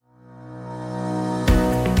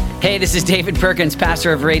Hey, this is David Perkins,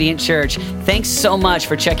 pastor of Radiant Church. Thanks so much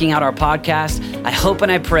for checking out our podcast. I hope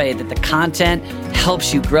and I pray that the content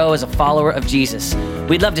helps you grow as a follower of Jesus.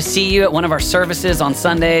 We'd love to see you at one of our services on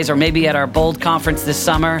Sundays or maybe at our Bold conference this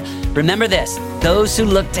summer. Remember this, those who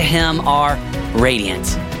look to him are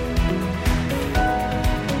radiant.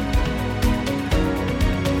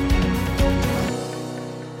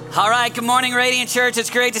 All right, good morning, Radiant Church.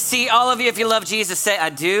 It's great to see all of you. If you love Jesus, say,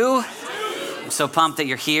 I do. I'm so pumped that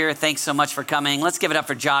you're here. Thanks so much for coming. Let's give it up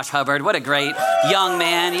for Josh Hubbard. What a great young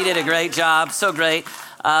man. He did a great job. So great.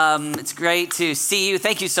 It's great to see you.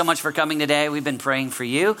 Thank you so much for coming today. We've been praying for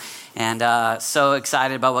you and so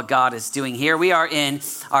excited about what God is doing here. We are in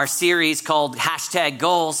our series called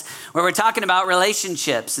 #Goals, where we're talking about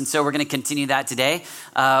relationships. And so we're going to continue that today.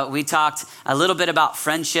 We talked a little bit about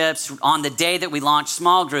friendships on the day that we launched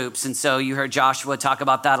small groups. And so you heard Joshua talk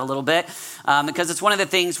about that a little bit because it's one of the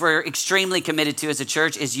things we're extremely committed to as a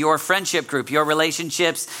church is your friendship group, your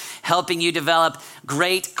relationships, helping you develop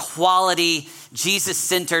great quality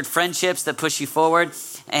Jesus-centered friendships that push you forward.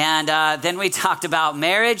 And then we talked about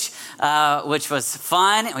marriage, which was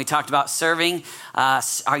fun. And we talked about serving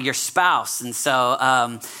your spouse. And so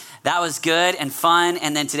that was good and fun.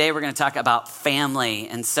 And then today we're going to talk about family.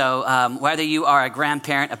 And so whether you are a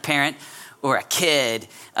grandparent, a parent, or a kid,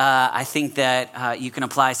 I think that you can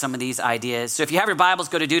apply some of these ideas. So if you have your Bibles,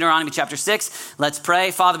 go to Deuteronomy chapter 6. Let's pray.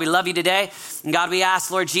 Father, we love you today. And God, we ask,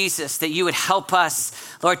 Lord Jesus, that you would help us,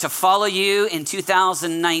 Lord, to follow you in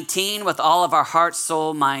 2019 with all of our heart,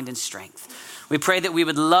 soul, mind, and strength. We pray that we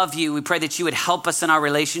would love you. We pray that you would help us in our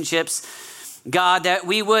relationships. God, that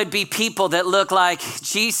we would be people that look like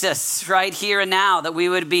Jesus right here and now, that we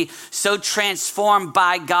would be so transformed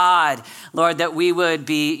by God, Lord, that we would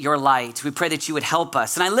be your light. We pray that you would help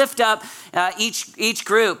us. And I lift up each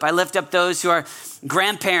group. I lift up those who are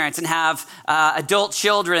grandparents and have adult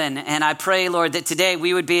children. And I pray, Lord, that today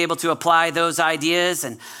we would be able to apply those ideas.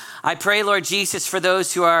 And I pray, Lord Jesus, for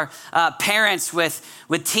those who are parents with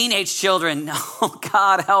teenage children. Oh,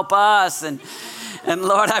 God, help us. And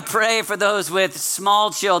Lord, I pray for those with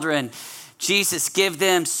small children. Jesus, give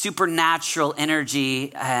them supernatural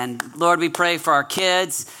energy. And Lord, we pray for our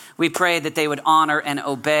kids. We pray that they would honor and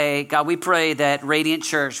obey. God, we pray that Radiant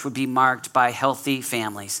Church would be marked by healthy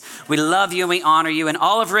families. We love you and we honor you. And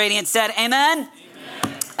all of Radiant said, amen?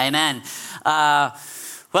 Amen.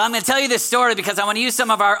 Well, I'm going to tell you this story because I want to use some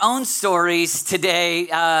of our own stories today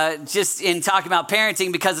just in talking about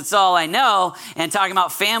parenting because it's all I know and talking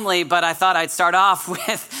about family, but I thought I'd start off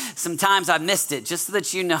with some times I've missed it just so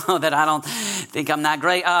that you know that I don't think I'm that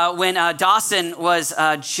great. When Dawson was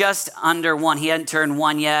just under 1, he hadn't turned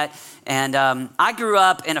 1 yet. And I grew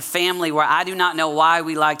up in a family where I do not know why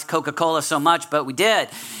we liked Coca-Cola so much, but we did.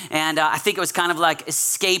 And I think it was kind of like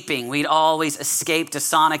escaping. We'd always escape to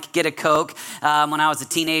Sonic, get a Coke. When I was a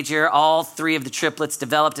teenager, all 3 of the triplets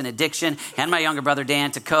developed an addiction, and my younger brother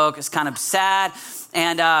Dan to Coke. It's kind of sad.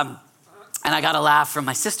 And I got a laugh from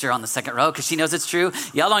my sister on the second row because she knows it's true.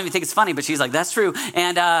 Y'all don't even think it's funny, but she's like, that's true.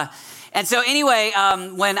 And so anyway,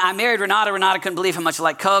 when I married Renata couldn't believe how much I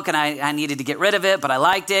liked Coke, and I needed to get rid of it, but I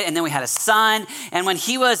liked it. And then we had a son. And when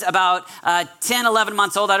he was about 10, 11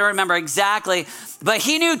 months old, I don't remember exactly, but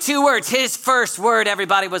he knew 2 words. His first word,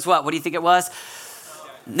 everybody, was what? What do you think it was?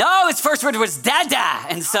 No, his first word was dada.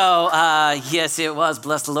 And so, yes, it was,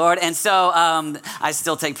 bless the Lord. And so I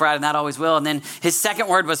still take pride in that, always will. And then his second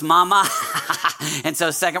word was mama. And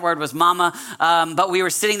so second word was mama. But we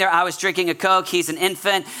were sitting there, I was drinking a Coke. He's an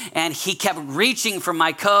infant and he kept reaching for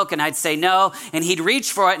my Coke and I'd say no. And he'd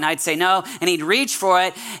reach for it and I'd say no. And he'd reach for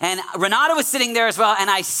it. And Renata was sitting there as well.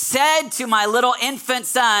 And I said to my little infant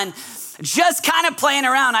son, just kind of playing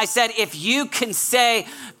around, I said, if you can say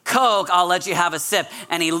Coke, I'll let you have a sip.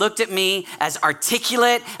 And he looked at me as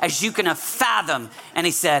articulate as you can fathom. And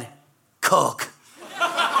he said, Coke.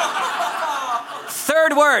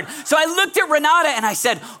 Third word. So I looked at Renata and I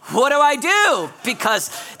said, what do I do?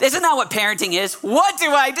 Because isn't that what parenting is? What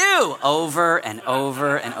do I do? Over and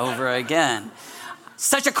over and over again.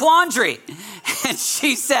 Such a quandary. And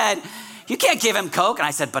she said, you can't give him Coke. And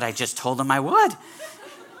I said, but I just told him I would.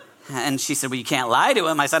 And she said, well, you can't lie to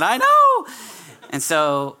him. I said, I know. And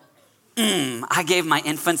so I gave my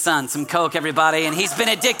infant son some Coke, everybody, and he's been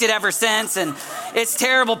addicted ever since. And it's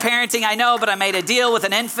terrible parenting, I know, but I made a deal with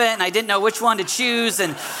an infant, and I didn't know which one to choose.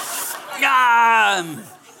 And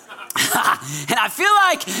And I feel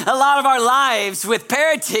like a lot of our lives with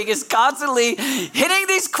parenting is constantly hitting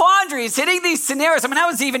these quandaries, hitting these scenarios. I mean, I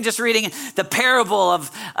was even just reading the parable of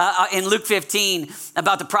in Luke 15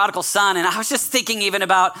 about the prodigal son. And I was just thinking even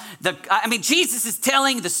about Jesus is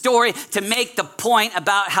telling the story to make the point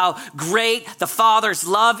about how great the Father's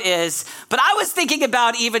love is. But I was thinking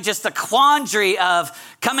about even just the quandary of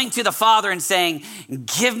coming to the Father and saying,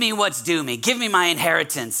 give me what's due me. Give me my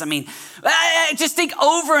inheritance. I mean, I just think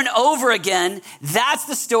over and over again, that's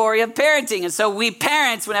the story of parenting. And so we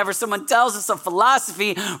parents, whenever someone tells us a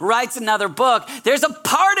philosophy, writes another book, there's a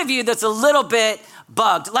part of you that's a little bit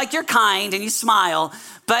bugged. Like you're kind and you smile,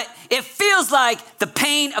 but it feels like the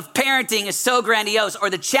pain of parenting is so grandiose, or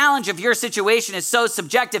the challenge of your situation is so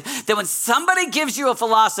subjective, that when somebody gives you a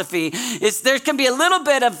philosophy, there can be a little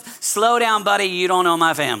bit of, slow down, buddy, you don't know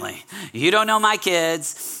my family. You don't know my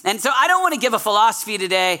kids. And so I don't want to give a philosophy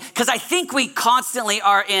today, because I think we constantly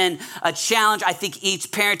are in a challenge. I think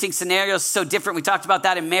each parenting scenario is so different. We talked about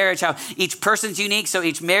that in marriage, how each person's unique, so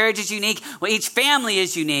each marriage is unique. Well, each family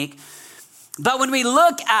is unique. But when we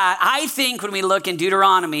look in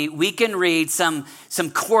Deuteronomy, we can read some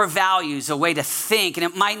core values, a way to think. And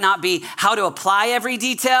it might not be how to apply every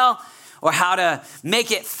detail or how to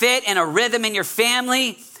make it fit in a rhythm in your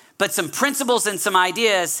family, but some principles and some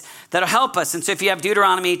ideas that'll help us. And so if you have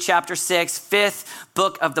Deuteronomy chapter 6, fifth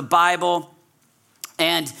book of the Bible,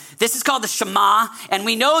 and this is called the Shema. And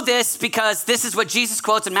we know this because this is what Jesus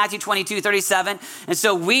quotes in Matthew 22:37. And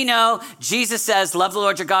so we know Jesus says, love the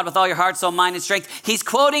Lord your God with all your heart, soul, mind, and strength. He's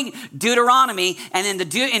quoting Deuteronomy. And in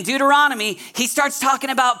Deuteronomy, he starts talking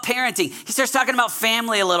about parenting. He starts talking about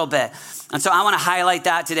family a little bit. And so I want to highlight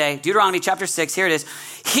that today. Deuteronomy chapter 6, here it is.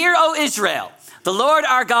 Hear, O Israel, the Lord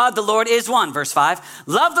our God, the Lord is one. Verse 5.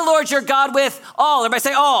 Love the Lord your God with all. Everybody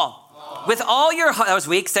say all. With all your heart. That was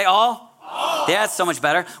weak. Say all. Yeah, that's so much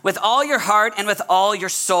better. With all your heart and with all your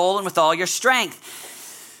soul and with all your strength.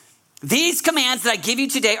 These commands that I give you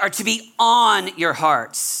today are to be on your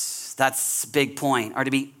hearts. That's a big point, are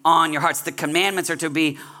to be on your hearts. The commandments are to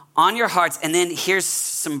be on your hearts. And then here's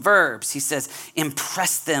some verbs. He says,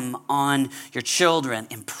 impress them on your children.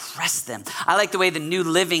 Impress them. I like the way the New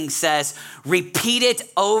Living says, repeat it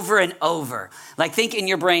over and over. Like, think in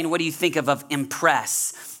your brain, what do you think of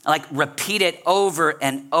impress? Like, repeat it over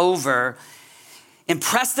and over.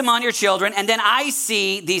 Impress them on your children. And then I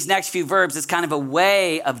see these next few verbs as kind of a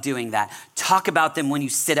way of doing that. Talk about them when you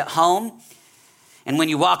sit at home and when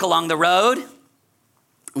you walk along the road,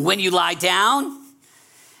 when you lie down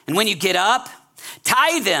and when you get up.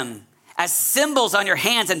 Tie them as symbols on your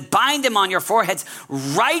hands and bind them on your foreheads.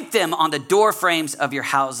 Write them on the door frames of your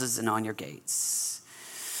houses and on your gates.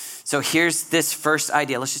 So here's this first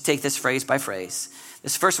idea. Let's just take this phrase by phrase.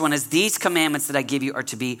 This first one is, these commandments that I give you are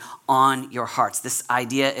to be on your hearts. This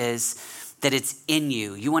idea is that it's in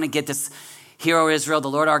you. You want to get this. Hear, O Israel, the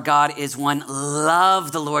Lord our God is one.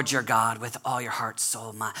 Love the Lord your God with all your heart,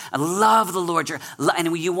 soul, mind. Love the Lord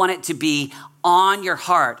and you want it to be on your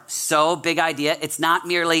heart. So, big idea. It's not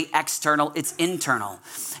merely external, it's internal.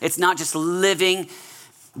 It's not just living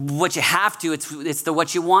what you have to, it's the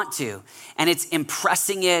what you want to. And it's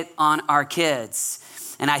impressing it on our kids.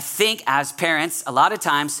 And I think as parents, a lot of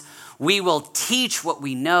times we will teach what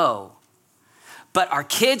we know, but our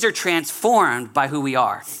kids are transformed by who we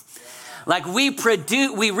are. Like we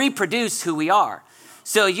reproduce who we are.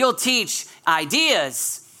 So you'll teach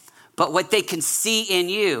ideas, but what they can see in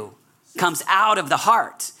you comes out of the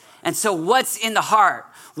heart. And so what's in the heart,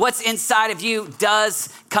 what's inside of you does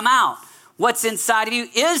come out. What's inside of you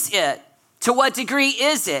is it. To what degree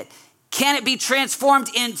is it? Can it be transformed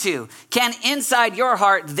into? Can inside your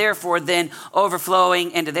heart, therefore, then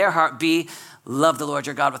overflowing into their heart be love the Lord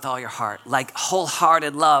your God with all your heart? Like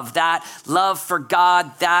wholehearted love. That love for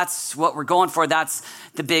God, that's what we're going for. That's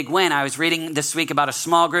the big win. I was reading this week about a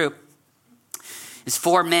small group. It's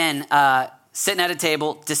 4 men sitting at a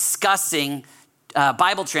table discussing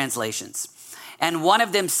Bible translations. And one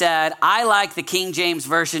of them said, I like the King James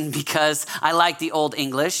Version because I like the Old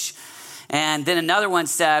English. And then another one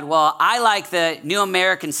said, well, I like the New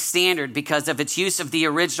American Standard because of its use of the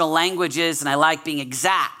original languages and I like being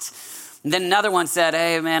exact. And then another one said,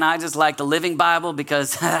 hey man, I just like the Living Bible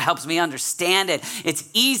because it helps me understand it. It's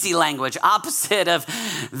easy language, opposite of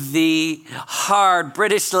the hard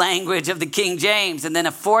British language of the King James. And then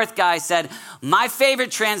a fourth guy said, my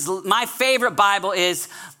favorite Bible is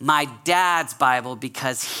my dad's Bible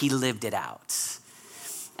because he lived it out.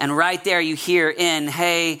 And right there you hear in,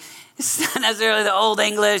 hey, it's not necessarily the Old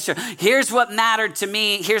English, or here's what mattered to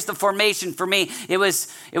me. Here's the formation for me. It was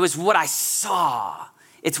what I saw.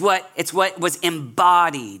 It's what was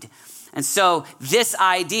embodied. And so this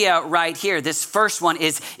idea right here, this first one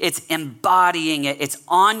is it's embodying it. It's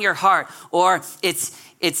on your heart, or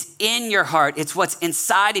it's in your heart. It's what's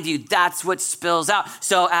inside of you. That's what spills out.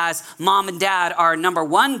 So as mom and dad, our number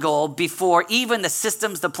one goal before even the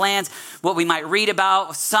systems, the plans, what we might read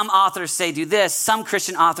about, some authors say do this, some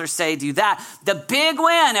Christian authors say do that. The big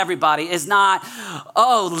win, everybody, is not,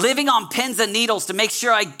 living on pins and needles to make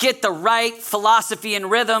sure I get the right philosophy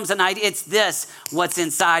and rhythms and ideas. It's this, what's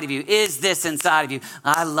inside of you. Is this inside of you?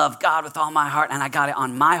 I love God with all my heart, and I got it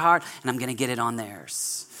on my heart, and I'm going to get it on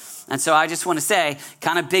theirs. And so I just want to say,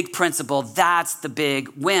 kind of big principle, that's the big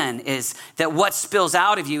win, is that what spills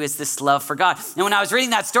out of you is this love for God. And when I was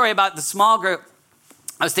reading that story about the small group,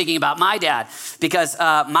 I was thinking about my dad, because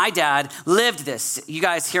my dad lived this. You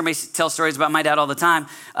guys hear me tell stories about my dad all the time.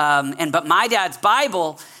 But my dad's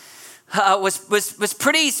Bible was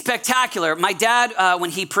pretty spectacular. My dad,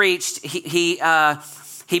 when he preached, he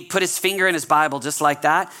put his finger in his Bible just like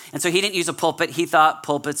that. And so he didn't use a pulpit. He thought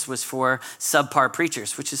pulpits was for subpar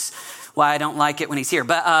preachers, which is why I don't like it when he's here.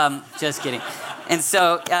 But just kidding. And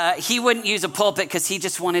so he wouldn't use a pulpit because he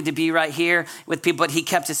just wanted to be right here with people, but he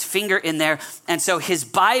kept his finger in there. And so his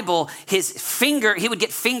Bible, his finger, he would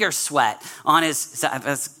get finger sweat on his,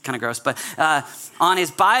 that's kind of gross, but on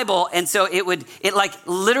his Bible. And so it like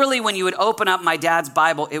literally when you would open up my dad's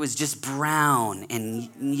Bible, it was just brown and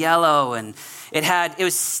yellow, and it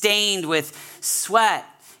was stained with sweat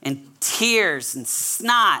and tears and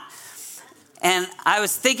snot. And I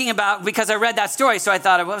was thinking about, because I read that story, so I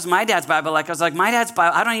thought, what was my dad's Bible like? I was like, my dad's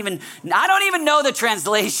Bible, I don't even know the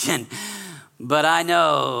translation, but I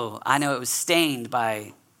know it was stained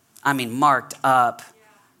by, marked up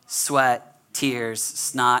sweat, tears,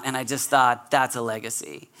 snot. And I just thought, that's a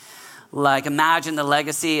legacy. Like, imagine the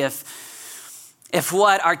legacy if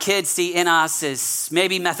what our kids see in us is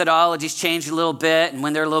maybe methodologies changed a little bit, and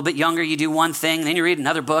when they're a little bit younger, you do one thing, then you read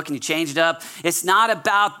another book and you change it up. It's not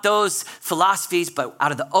about those philosophies, but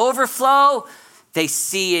out of the overflow, they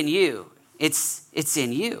see in you. It's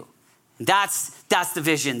in you. That's the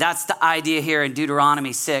vision. That's the idea here in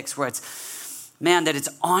Deuteronomy 6, where it's, man, that it's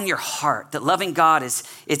on your heart, that loving God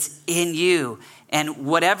it's in you. And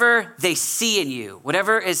whatever they see in you,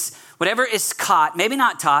 whatever is caught, maybe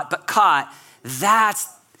not taught, but caught, that's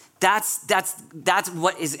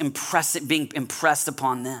what is being impressed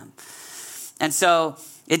upon them. And so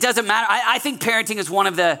it doesn't matter. I think parenting is one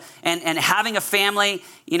of and having a family,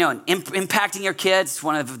 and impacting your kids,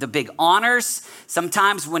 one of the big honors.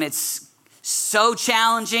 Sometimes when it's so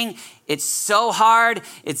challenging, it's so hard,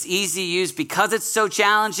 it's easy to use because it's so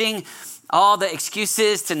challenging, all the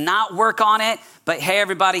excuses to not work on it. But hey,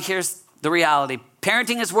 everybody, here's the reality.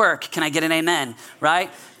 Parenting is work. Can I get an amen,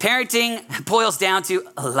 right? Parenting boils down to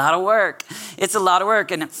a lot of work. It's a lot of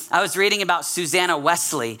work. And I was reading about Susanna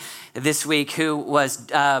Wesley this week, who was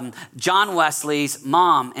John Wesley's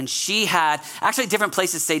mom. And she had, actually different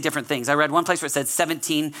places say different things. I read one place where it said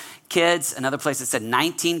 17 kids, another place that said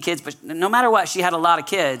 19 kids. But no matter what, she had a lot of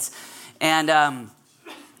kids. And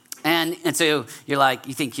so you're like,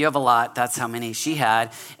 you think you have a lot. That's how many she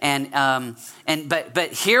had. But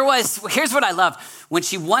here's what I loved. When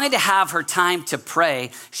she wanted to have her time to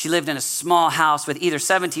pray, she lived in a small house with either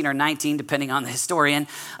 17 or 19, depending on the historian.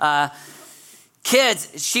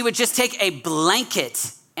 Kids, she would just take a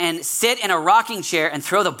blanket and sit in a rocking chair and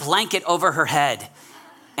throw the blanket over her head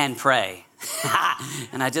and pray.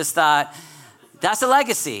 And I just thought, that's a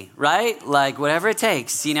legacy, right? Like whatever it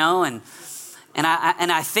takes, And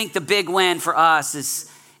I think the big win for us is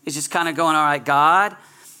just kind of going, all right, God,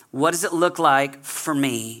 what does it look like for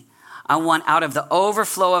me? I want out of the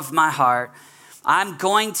overflow of my heart, I'm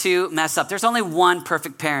going to mess up. There's only one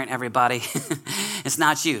perfect parent, everybody. It's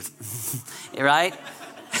not you, right?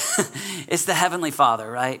 It's the Heavenly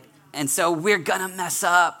Father, right? And so we're going to mess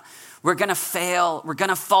up. We're going to fail. We're going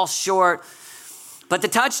to fall short. But the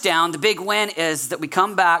touchdown, the big win, is that we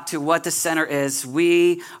come back to what the center is.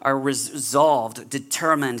 We are resolved,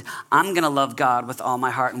 determined. I'm going to love God with all my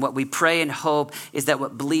heart. And what we pray and hope is that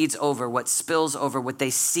what bleeds over, what spills over, what they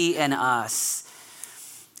see in us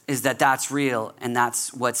is that that's real, and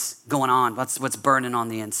that's what's going on, what's burning on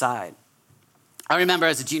the inside. I remember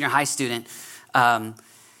as a junior high student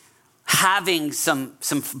having some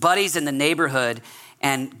buddies in the neighborhood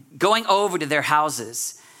and going over to their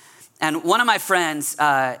houses. And one of my friends,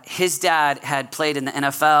 his dad had played in the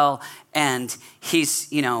NFL, and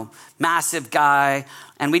he's, massive guy.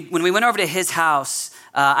 And when we went over to his house,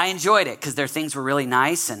 I enjoyed it because their things were really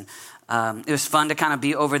nice, and it was fun to kind of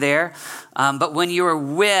be over there. But when you were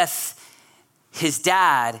with his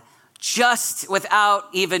dad, just without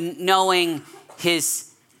even knowing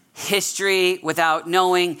his history, without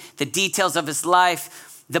knowing the details of his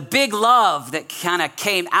life, the big love that kind of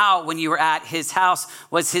came out when you were at his house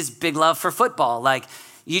was his big love for football. Like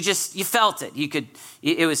you felt it. You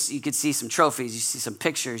could see some trophies, you see some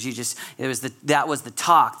pictures. That was the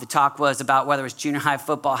talk. The talk was about whether it was junior high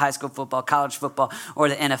football, high school football, college football, or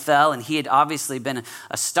the NFL. And he had obviously been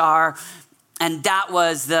a star. And that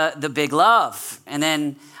was the big love. And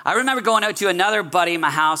then I remember going out to another buddy's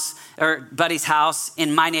house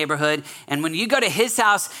in my neighborhood. And when you go to his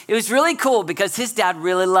house, it was really cool because his dad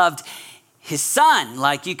really loved his son.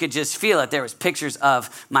 Like you could just feel it. There was pictures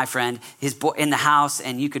of my friend, his boy in the house,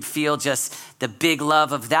 and you could feel just the big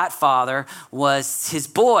love of that father was his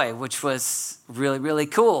boy, which was really, really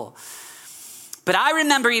cool. But I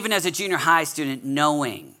remember even as a junior high student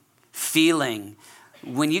feeling,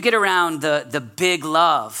 when you get around the big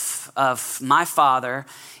love of my father,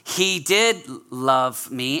 he did love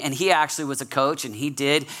me, and he actually was a coach, and he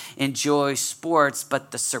did enjoy sports, but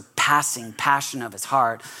the surpassing passion of his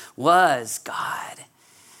heart was God.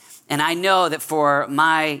 And I know that for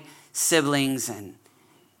my siblings, and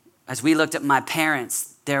as we looked at my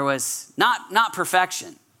parents, there was not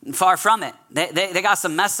perfection, far from it. They got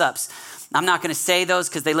some mess ups. I'm not going to say those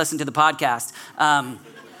because they listen to the podcast.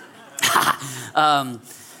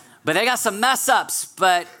 But they got some mess ups,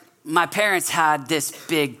 but my parents had this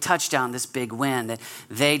big touchdown, this big win that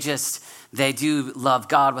they do love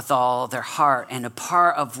God with all their heart. And a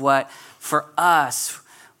part of what for us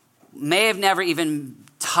may have never even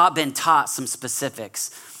been taught some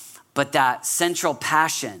specifics, but that central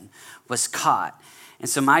passion was caught. And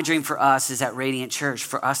so my dream for us is at Radiant Church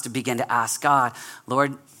for us to begin to ask God,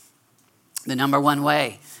 Lord, the number one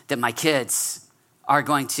way that my kids are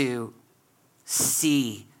going to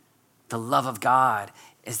see the love of God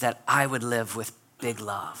is that I would live with big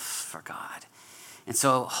love for God. And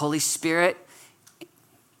so, Holy Spirit,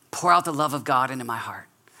 pour out the love of God into my heart.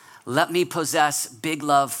 Let me possess big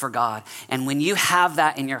love for God. And when you have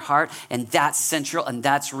that in your heart, and that's central and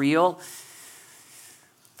that's real,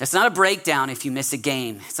 that's not a breakdown if you miss a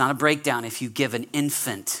game. It's not a breakdown if you give an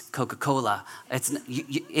infant Coca-Cola.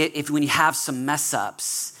 When you have some mess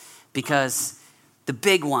ups, because the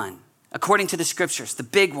big one, according to the scriptures, the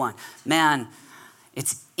big one, man,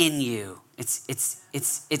 it's in you.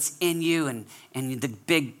 It's in you, and the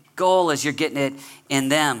big goal is you're getting it in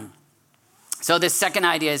them. So this second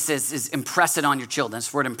idea is impress it on your children.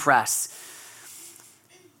 This word impress.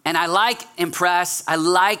 And I like impress. I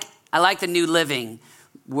like the New Living,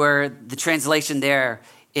 where the translation there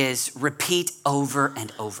is repeat over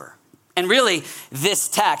and over. And really, this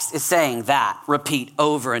text is saying that, repeat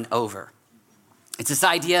over and over. It's this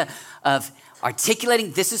idea of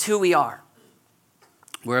articulating, this is who we are.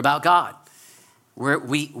 We're about God.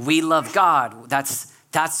 We love God. That's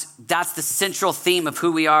the central theme of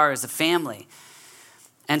who we are as a family.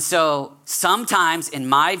 And so sometimes, in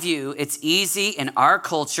my view, it's easy in our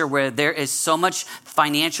culture where there is so much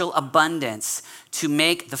financial abundance to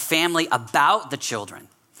make the family about the children.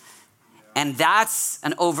 And that's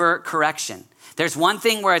an overcorrection. There's one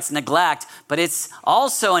thing where it's neglect, but it's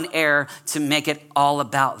also an error to make it all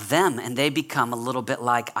about them, and they become a little bit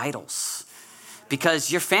like idols.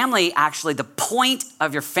 Because your family, actually, the point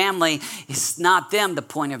of your family is not them. The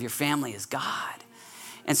point of your family is God.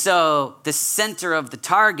 And so the center of the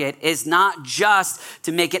target is not just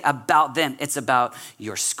to make it about them. It's about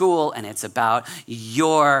your school, and it's about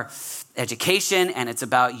your education, and it's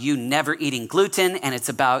about you never eating gluten, and it's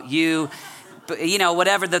about you,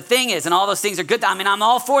 whatever the thing is, and all those things are good. I mean, I'm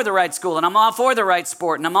all for the right school, and I'm all for the right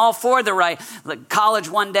sport, and I'm all for the right college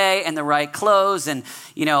one day, and the right clothes, and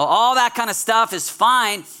all that kind of stuff is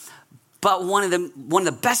fine. But one of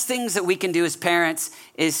the best things that we can do as parents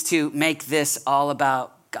is to make this all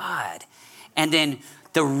about God, and then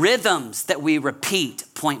the rhythms that we repeat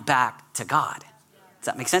point back to God. Does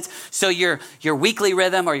that make sense? So your weekly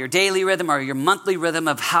rhythm or your daily rhythm or your monthly rhythm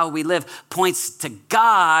of how we live points to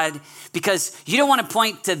God, because you don't want to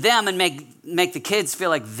point to them and make the kids feel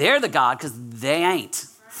like they're the God, because they ain't,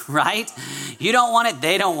 right? You don't want it,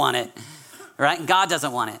 they don't want it, right? And God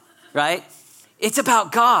doesn't want it, right? It's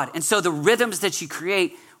about God. And so the rhythms that you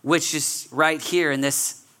create, which is right here in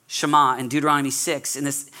this Shema in Deuteronomy 6,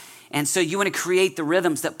 and so you want to create the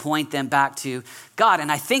rhythms that point them back to God.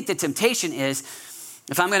 And I think the temptation is,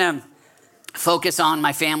 if I'm going to focus on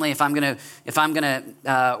my family, if I'm going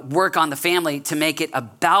to work on the family to make it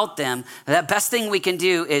about them, the best thing we can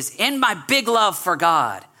do is, in my big love for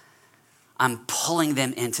God, I'm pulling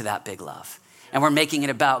them into that big love, and we're making it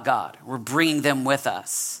about God. We're bringing them with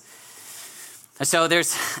us. So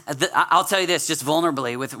I'll tell you this, just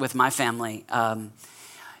vulnerably with my family.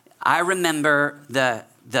 I remember the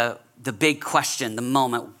the big question, the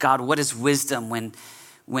moment, God, what is wisdom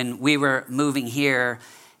when we were moving here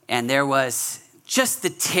and there was just the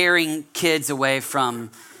tearing kids away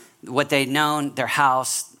from what they'd known, their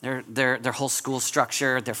house, their whole school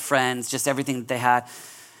structure, their friends, just everything that they had.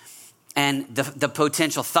 And the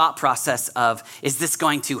potential thought process of, is this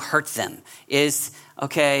going to hurt them?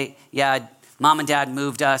 Mom and dad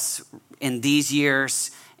moved us in these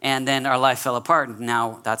years and then our life fell apart. And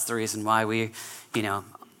now that's the reason why we,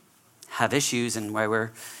 have issues and why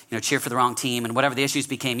we're, cheer for the wrong team and whatever the issues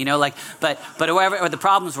became, but whatever the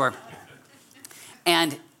problems were.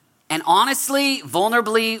 And honestly,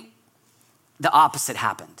 vulnerably, the opposite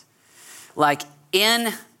happened. Like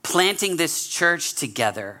in planting this church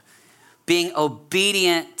together, being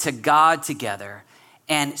obedient to God together,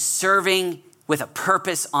 and serving with a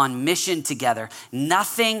purpose on mission together,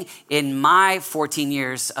 nothing in my 14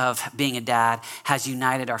 years of being a dad has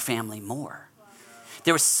united our family more.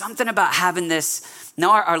 There was something about having this,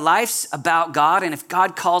 our life's about God, and if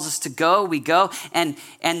God calls us to go, we go. And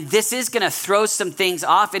this is going to throw some things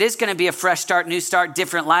off. It is going to be a fresh start, new start,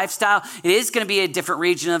 different lifestyle. It is going to be a different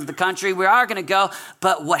region of the country. We are going to go.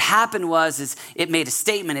 But what happened is it made a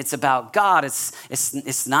statement. It's about God.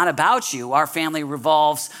 It's not about you. Our family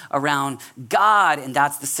revolves around God, and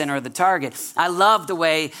that's the center of the target. I love the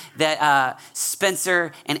way that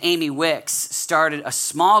Spencer and Amy Wicks started a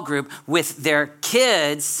small group with their kids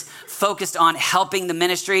focused on helping the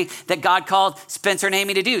ministry that God called Spencer and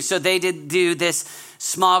Amy to do. So they did do this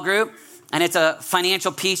small group, and it's a Financial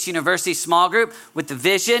Peace University small group with the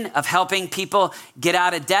vision of helping people get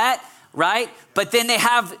out of debt, right? But then they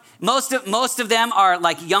have, most of them are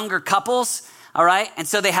like younger couples, all right? And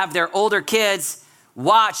so they have their older kids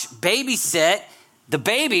babysit the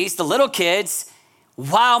babies, the little kids,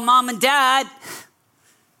 while mom and dad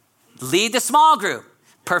lead the small group.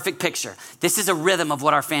 Perfect picture. This is a rhythm of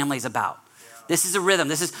what our family's about. This is a rhythm.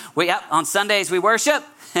 On Sundays we worship,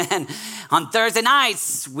 and on Thursday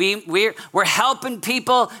nights we're helping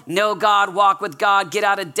people know God, walk with God, get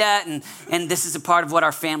out of debt, and this is a part of what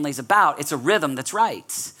our family's about. It's a rhythm that's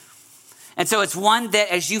right. And so it's one that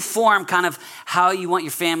as you form kind of how you want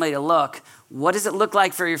your family to look, what does it look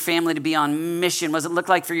like for your family to be on mission? What does it look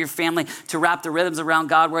like for your family to wrap the rhythms around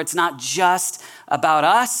God where it's not just about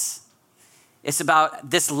us? It's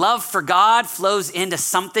about this love for God flows into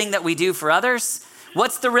something that we do for others.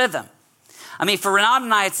 What's the rhythm? I mean, for Renata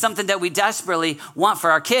and I, it's something that we desperately want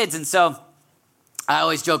for our kids. And so I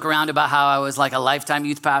always joke around about how I was like a lifetime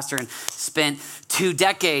youth pastor and spent 2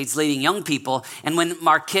 decades leading young people. And when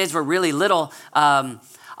our kids were really little,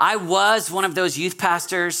 I was one of those youth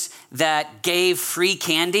pastors that gave free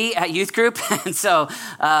candy at youth group. And so,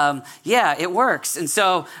 it works. And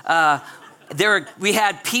so, we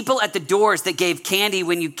had people at the doors that gave candy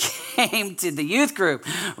when you came to the youth group,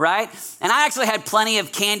 right? And I actually had plenty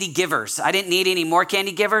of candy givers. I didn't need any more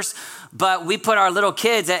candy givers, but we put our little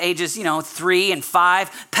kids at ages, 3 and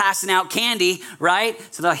 5 passing out candy, right?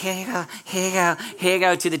 So they're like, here you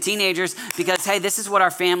go to the teenagers because, hey, this is what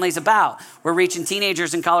our family's about. We're reaching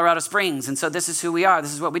teenagers in Colorado Springs. And so this is who we are.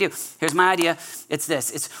 This is what we do. Here's my idea. It's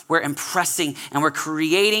this. We're impressing and we're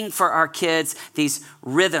creating for our kids these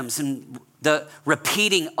rhythms and the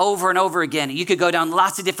repeating over and over again. You could go down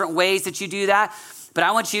lots of different ways that you do that, but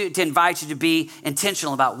I want to invite you to be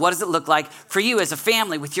intentional about what does it look like for you as a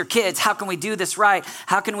family with your kids? How can we do this right?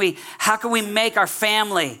 How can we make our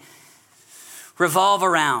family revolve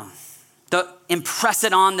around, impress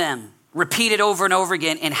it on them, repeat it over and over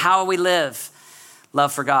again in how we live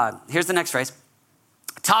love for God? Here's the next phrase.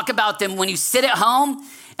 Talk about them when you sit at home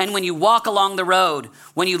and when you walk along the road,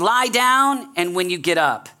 when you lie down and when you get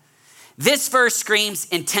up. This verse screams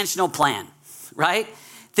intentional plan, right?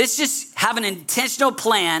 This just have an intentional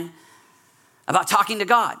plan about talking to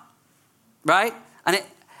God, right? And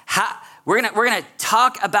we're gonna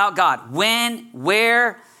talk about God. When,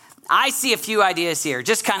 where. I see a few ideas here,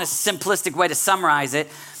 just kind of simplistic way to summarize it.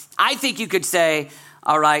 I think you could say,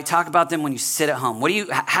 all right, talk about them when you sit at home.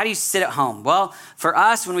 How do you sit at home? Well, for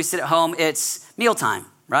us, when we sit at home, it's mealtime,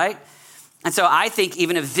 right? And so I think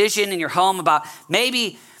even a vision in your home about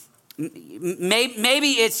maybe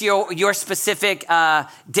it's your specific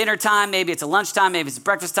dinner time. Maybe it's a lunchtime. Maybe it's a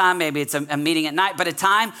breakfast time. Maybe it's a meeting at night. But a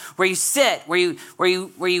time where you sit, where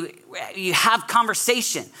you have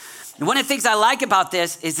conversation. And one of the things I like about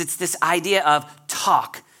this is it's this idea of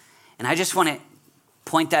talk, and I just want to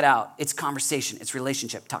point that out. It's conversation. It's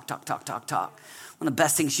relationship. Talk. One of the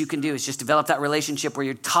best things you can do is just develop that relationship where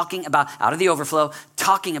you're talking about, out of the overflow,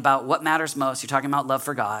 talking about what matters most. You're talking about love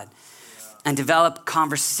for God. And develop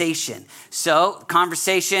conversation. So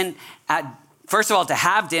conversation first of all, to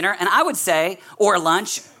have dinner, and I would say, or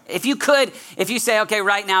lunch, if you say, okay,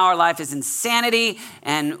 right now our life is insanity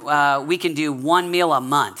and we can do one meal a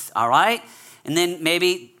month, all right? And then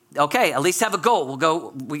maybe, okay, at least have a goal.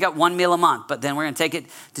 We got one meal a month, but then we're gonna take it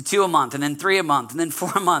to 2 a month, and then 3 a month, and then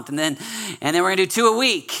 4 a month, and then we're gonna do 2 a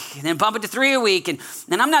week, and then bump it to 3 a week. And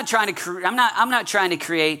I'm not trying to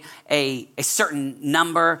create a certain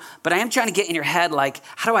number, but I am trying to get in your head, like,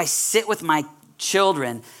 how do I sit with my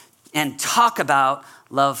children and talk about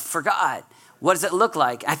love for God? What does it look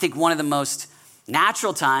like? I think one of the most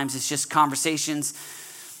natural times is just conversations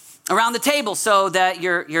around the table, so that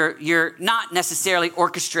you're not necessarily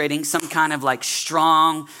orchestrating some kind of like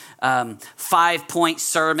strong 5-point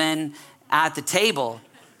sermon at the table,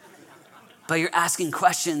 but you're asking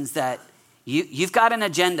questions that you've got an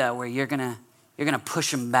agenda where you're gonna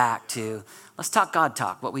push them back to, let's talk God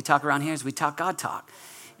talk. What we talk around here is we talk God talk.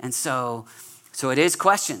 And so it is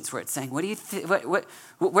questions where it's saying, what do you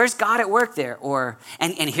where's God at work there?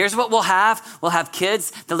 And here's what we'll have. We'll have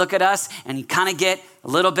kids that look at us and you kind of get a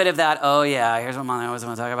little bit of that, oh yeah, here's what Mom always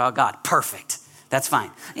want to talk about God. Perfect. That's fine.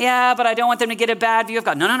 Yeah, but I don't want them to get a bad view of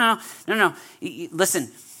God. No.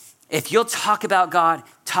 Listen, if you'll talk about God,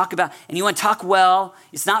 and you want to talk well,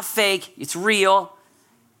 it's not fake, it's real.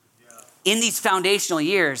 In these foundational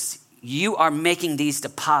years, you are making these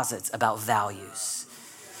deposits about values.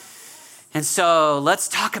 And so let's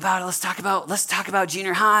talk about it. Let's talk about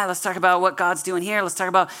junior high. Let's talk about what God's doing here. Let's talk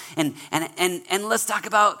about, and let's talk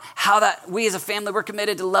about how that we as a family, we're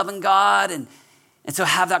committed to loving God. And so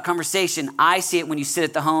have that conversation. I see it when you sit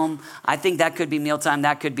at the home. I think that could be mealtime.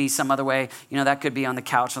 That could be some other way. That could be on the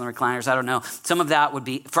couch, on the recliners. I don't know. Some of that would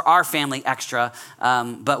be for our family extra.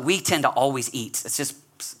 But we tend to always eat. It's just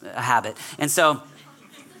a habit.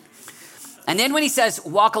 And then when he says,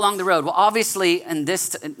 walk along the road, well, obviously,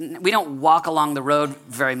 we don't walk along the road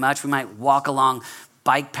very much. We might walk along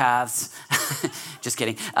bike paths. Just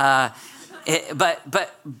kidding. But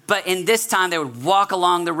in this time, they would walk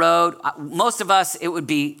along the road. Most of us, it would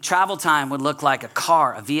be travel time would look like a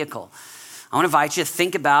car, a vehicle. I want to invite you to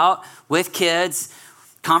think about, with kids,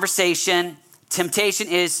 conversation. Temptation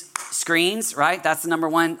is screens, right? That's the number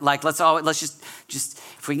one. Like, let's just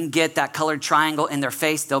if we can get that colored triangle in their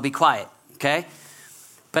face, they'll be quiet. Okay?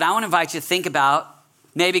 But I want to invite you to think about,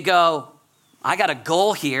 maybe go, I got a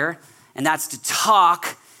goal here, and that's to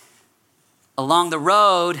talk along the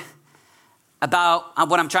road about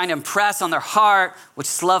what I'm trying to impress on their heart, which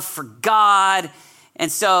is love for God.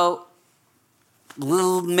 And so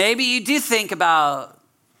maybe you do think about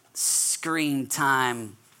screen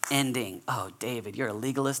time ending. Oh, David, you're a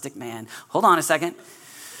legalistic man. Hold on a second.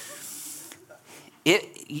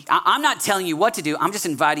 I'm not telling you what to do. I'm just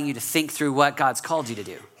inviting you to think through what God's called you to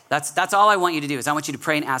do. That's all I want you to do is I want you to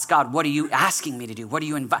pray and ask God, what are you asking me to do? What are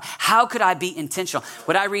you how could I be intentional?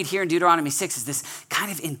 What I read here in Deuteronomy 6 is this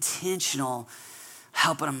kind of intentional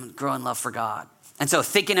helping them grow in love for God. And so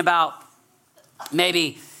thinking about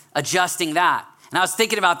maybe adjusting that. And I was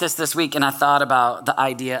thinking about this week, and I thought about the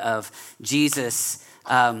idea of Jesus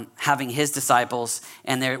having his disciples,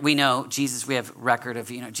 and there we know Jesus. We have record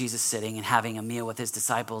of Jesus sitting and having a meal with his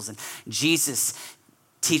disciples, and Jesus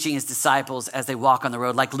teaching his disciples as they walk on the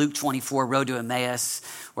road, like Luke 24, Road to Emmaus,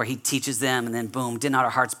 where he teaches them, and then boom, did not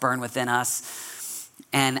our hearts burn within us?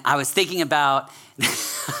 And I was thinking about,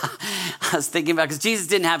 because Jesus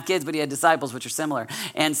didn't have kids, but he had disciples, which are similar,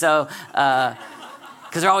 and so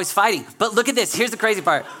because they're always fighting. But look at this. Here's the crazy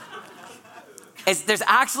part. There's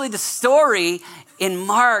actually the story in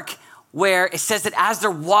Mark where it says that as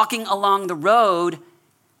they're walking along the road,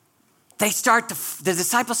 the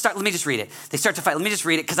disciples start, let me just read it. They start to fight. Let me just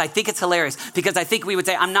read it because I think it's hilarious, because I think we would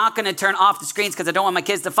say, I'm not going to turn off the screens because I don't want my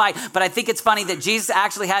kids to fight. But I think it's funny that Jesus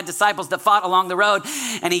actually had disciples that fought along the road,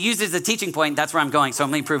 and he uses a teaching point. That's where I'm going. So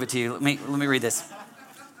let me prove it to you. Let me read this.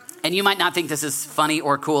 And you might not think this is funny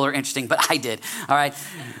or cool or interesting, but I did. All right.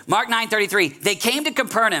 Mark 9:33. They came to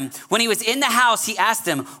Capernaum. When he was in the house, he asked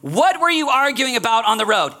them, what were you arguing about on the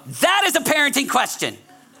road? That is a parenting question,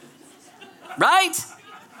 right?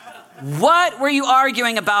 What were you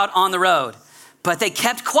arguing about on the road? But they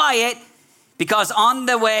kept quiet because on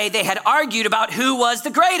the way they had argued about who was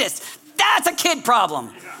the greatest. That's a kid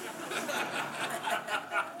problem.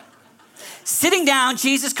 Sitting down,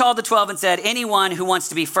 Jesus called the 12 and said, anyone who wants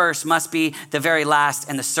to be first must be the very last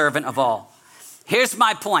and the servant of all. Here's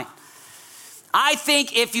my point. I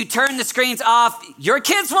think if you turn the screens off, your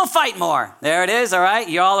kids will fight more. There it is, all right?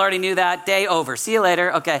 You all already knew that. Day over. See you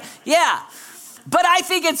later. Okay, yeah. But I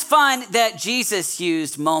think it's fun that Jesus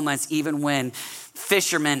used moments even when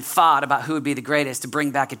fishermen fought about who would be the greatest to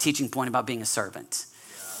bring back a teaching point about being a servant.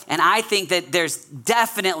 And I think that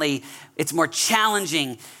it's more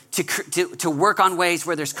challenging to work on ways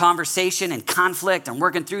where there's conversation and conflict and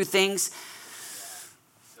working through things.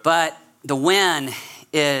 But the win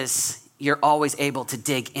is you're always able to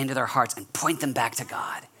dig into their hearts and point them back to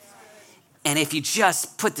God. And if you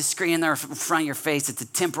just put the screen there in front of your face, it's a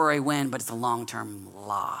temporary win, but it's a long-term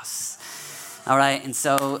loss. All right, and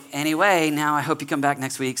so anyway, now I hope you come back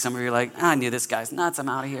next week. Some of you are like, I knew this guy's nuts, I'm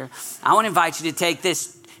out of here. I want to invite you to take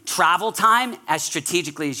this travel time as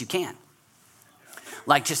strategically as you can.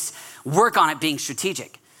 Like just work on it being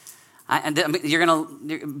strategic. You're gonna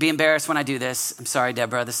be embarrassed when I do this. I'm sorry,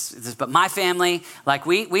 Deborah, but my family, like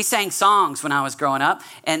we sang songs when I was growing up,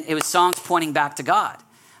 and it was songs pointing back to God.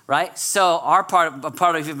 Right? So a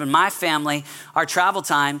part of even my family, our travel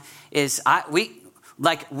time is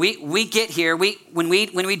we get here. When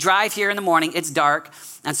we drive here in the morning, it's dark.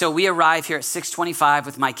 And so we arrive here at 6:25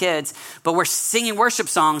 with my kids, but we're singing worship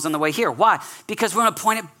songs on the way here. Why? Because we're going to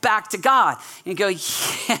point it back to God. And you go,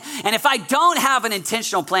 yeah. And if I don't have an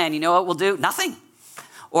intentional plan, you know what we'll do? Nothing.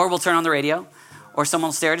 Or we'll turn on the radio, or someone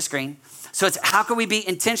will stare at a screen. So it's how can we be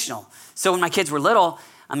intentional? So when my kids were little,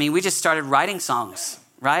 we just started writing songs.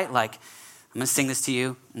 Right? Like, I'm going to sing this to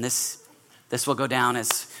you, and this will go down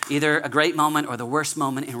as either a great moment or the worst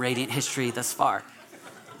moment in Radiant history thus far.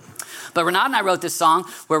 But Renata and I wrote this song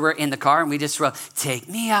where we're in the car and we just wrote, take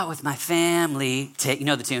me out with my family. You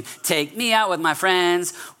know the tune. Take me out with my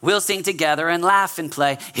friends. We'll sing together and laugh and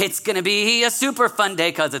play. It's going to be a super fun day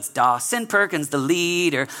because it's Dawson Perkins, the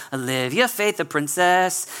leader. Olivia Faith, the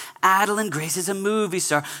princess. Adeline Grace is a movie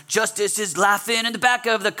star. Justice is laughing in the back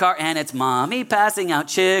of the car. And it's Mommy passing out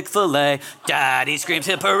Chick-fil-A. Daddy screams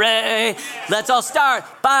hip hooray. Let's all start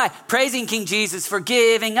by praising King Jesus for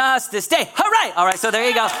giving us this day. Hooray! All right, so there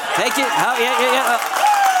you go. Thank you. Oh, yeah.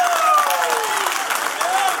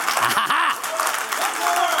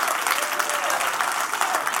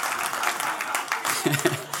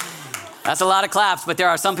 That's a lot of claps, but there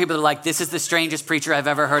are some people that are like, this is the strangest preacher I've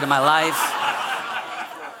ever heard in my life.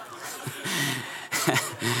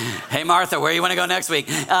 Hey, Martha, where you want to go next week?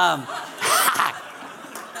 I'm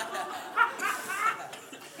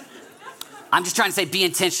just trying to say be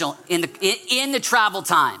intentional in the travel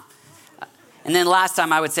time. And then last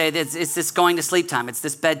time I would say it's this going to sleep time. It's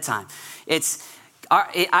this bedtime.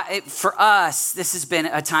 For us, this has been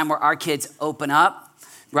a time where our kids open up,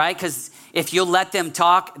 right? Because if you'll let them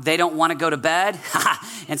talk, they don't want to go to bed.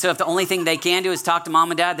 And so if the only thing they can do is talk to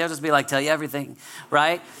mom and dad, they'll just be like, tell you everything,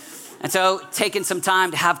 right? And so taking some time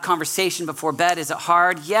to have conversation before bed, is it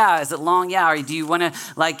hard? Yeah. Is it long? Yeah. Or do you want to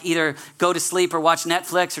either go to sleep or watch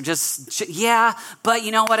Netflix or just, yeah. But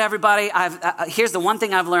you know what, everybody? Here's the one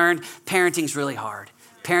thing I've learned. Parenting's really hard.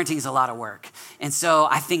 Parenting is a lot of work. And so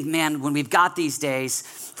I think, man, when we've got these days,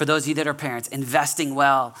 for those of you that are parents, investing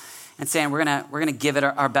well and saying we're gonna give it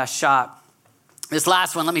our best shot. This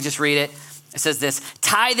last one, let me just read it. It says this,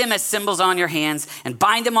 tie them as symbols on your hands and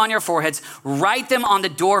bind them on your foreheads. Write them on the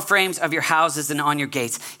door frames of your houses and on your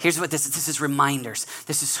gates. Here's what this is reminders.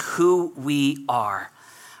 This is who we are,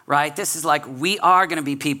 right? This is like we are going to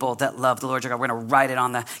be people that love the Lord your God. We're going to write it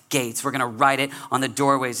on the gates. We're going to write it on the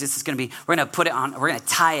doorways. This is going to be, we're going to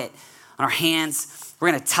tie it on our hands. We're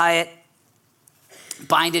going to tie it,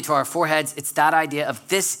 bind it to our foreheads. It's that idea of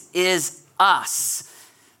this is us.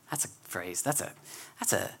 That's a phrase. That's a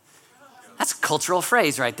cultural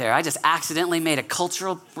phrase right there. I just accidentally made a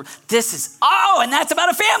cultural, and that's about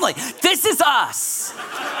a family. This is us.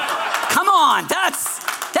 Come on,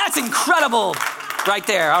 that's incredible right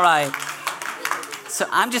there, all right. So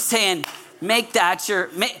I'm just saying, write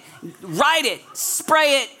it,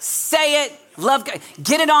 spray it, say it,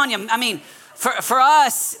 get it on you. For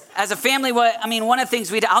us as a family, one of the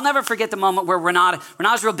things I'll never forget the moment where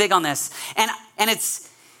Renata's real big on this. And it's,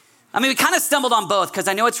 we kind of stumbled on both because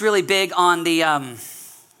I know it's really big on the,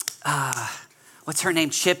 what's her name?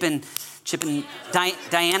 Chip and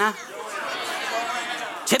Diana?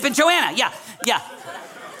 Chip and Joanna, yeah.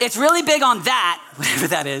 It's really big on that, whatever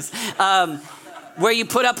that is, where you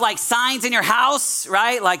put up signs in your house,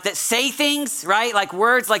 right? Like that say things, right? Like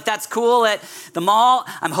words, like that's cool at the mall.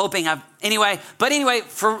 I'm hoping but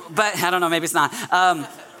I don't know, maybe it's not.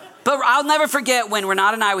 But I'll never forget when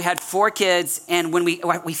Renata and I, we had 4 kids, and when we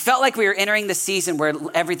felt like we were entering the season where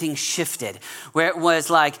everything shifted, where it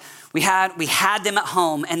was like we had them at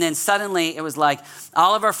home, and then suddenly it was like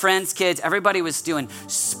all of our friends' kids, everybody was doing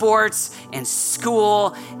sports and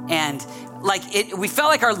school, and we felt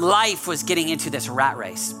like our life was getting into this rat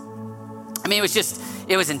race.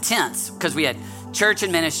 It was intense because we had church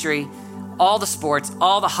and ministry, all the sports,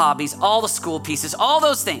 all the hobbies, all the school pieces, all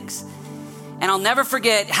those things. And I'll never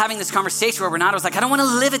forget having this conversation where Renata was like, I don't want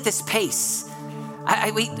to live at this pace.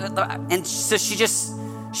 And so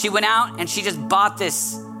she went out and she just bought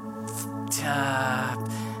this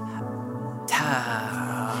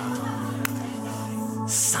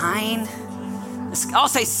sign. I'll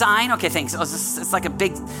say sign. Okay, thanks. It's like a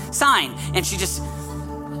big sign. And she just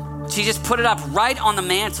put it up right on the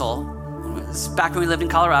mantle. It was back when we lived in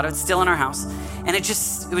Colorado. It's still in our house. And it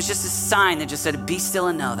was just a sign that just said, be still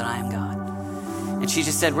and know that I am God. And she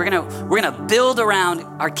just said, we're gonna build around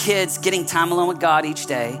our kids getting time alone with God each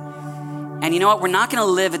day. And you know what? We're not gonna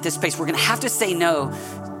live at this pace. We're gonna have to say no.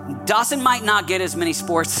 Dawson might not get as many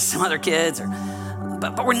sports as some other kids,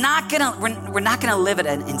 but we're not gonna live at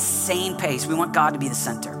an insane pace. We want God to be the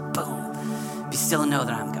center. Boom. Be still and know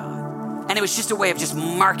that I'm God. And it was just a way of just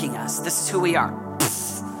marking us. This is who we are.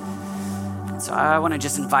 And so I want to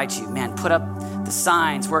just invite you, man, put up the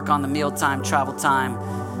signs, work on the mealtime, travel time,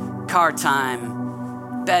 car time,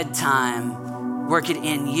 bedtime, work it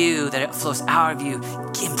in you, that it flows out of you.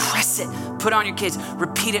 Impress it, put it on your kids,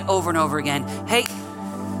 repeat it over and over again. Hey,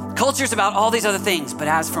 culture's about all these other things, but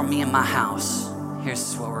as for me and my house,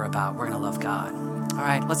 here's what we're about. We're gonna love God. All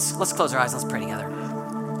right, let's close our eyes, let's pray together.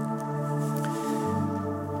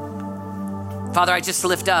 Father, I just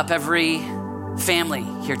lift up every family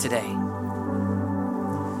here today.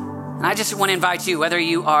 And I just want to invite you, whether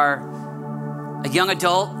you are a young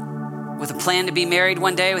adult with a plan to be married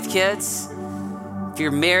one day with kids, if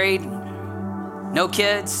you're married, no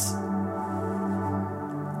kids,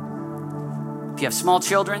 if you have small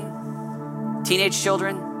children, teenage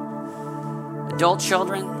children, adult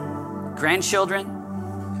children, grandchildren,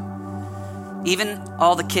 even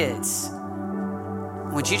all the kids,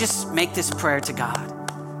 would you just make this prayer to God?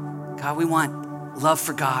 God, we want love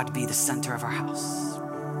for God to be the center of our house.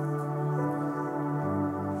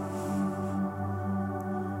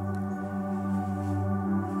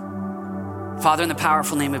 Father, in the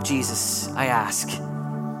powerful name of Jesus, I ask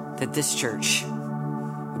that this church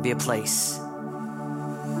would be a place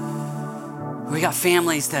where we got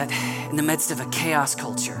families that in the midst of a chaos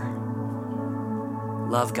culture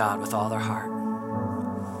love God with all their heart.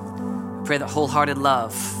 I pray that wholehearted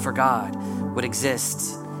love for God would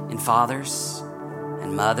exist in fathers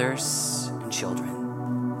and mothers and children.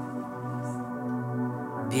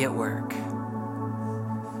 Be at work.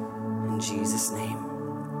 In Jesus' name.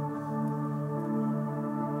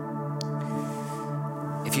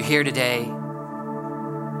 If you're here today,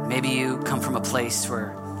 maybe you come from a place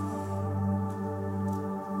where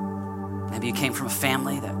maybe you came from a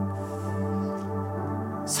family that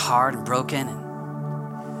is hard and broken,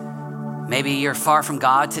 and maybe you're far from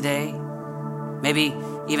God today. Maybe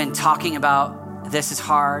even talking about this is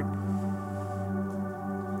hard. I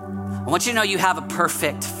want you to know you have a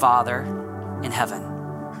perfect Father in heaven.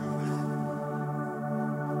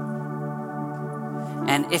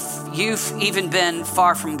 And if you've even been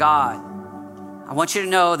far from God, I want you to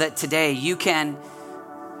know that today you can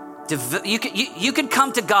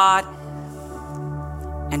come to God,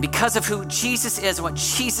 and because of who Jesus is and what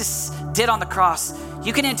Jesus did on the cross,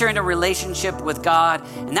 you can enter into a relationship with God,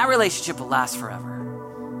 and that relationship will last forever.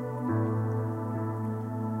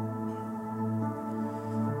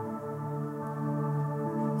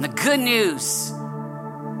 And the good news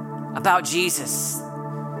about Jesus,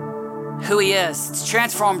 who he is, it's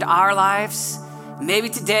transformed our lives. Maybe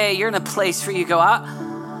today you're in a place where you go, I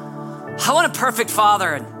want a perfect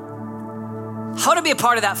Father, and I want to be a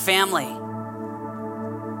part of that family.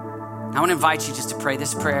 I want to invite you just to pray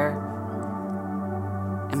this prayer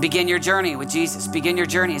and begin your journey with Jesus. Begin your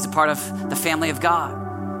journey as a part of the family of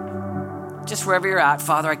God. Just wherever you're at,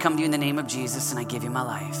 Father, I come to you in the name of Jesus and I give you my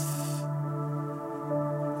life.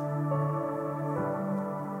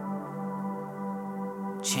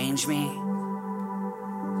 Change me.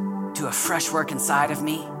 Do a fresh work inside of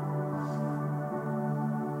me.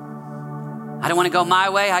 I don't want to go my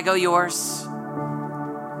way, I go yours.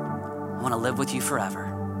 I want to live with you forever.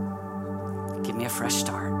 Give me a fresh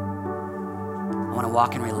start. I want to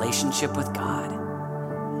walk in relationship with God.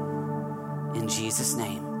 In Jesus'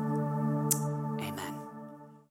 name.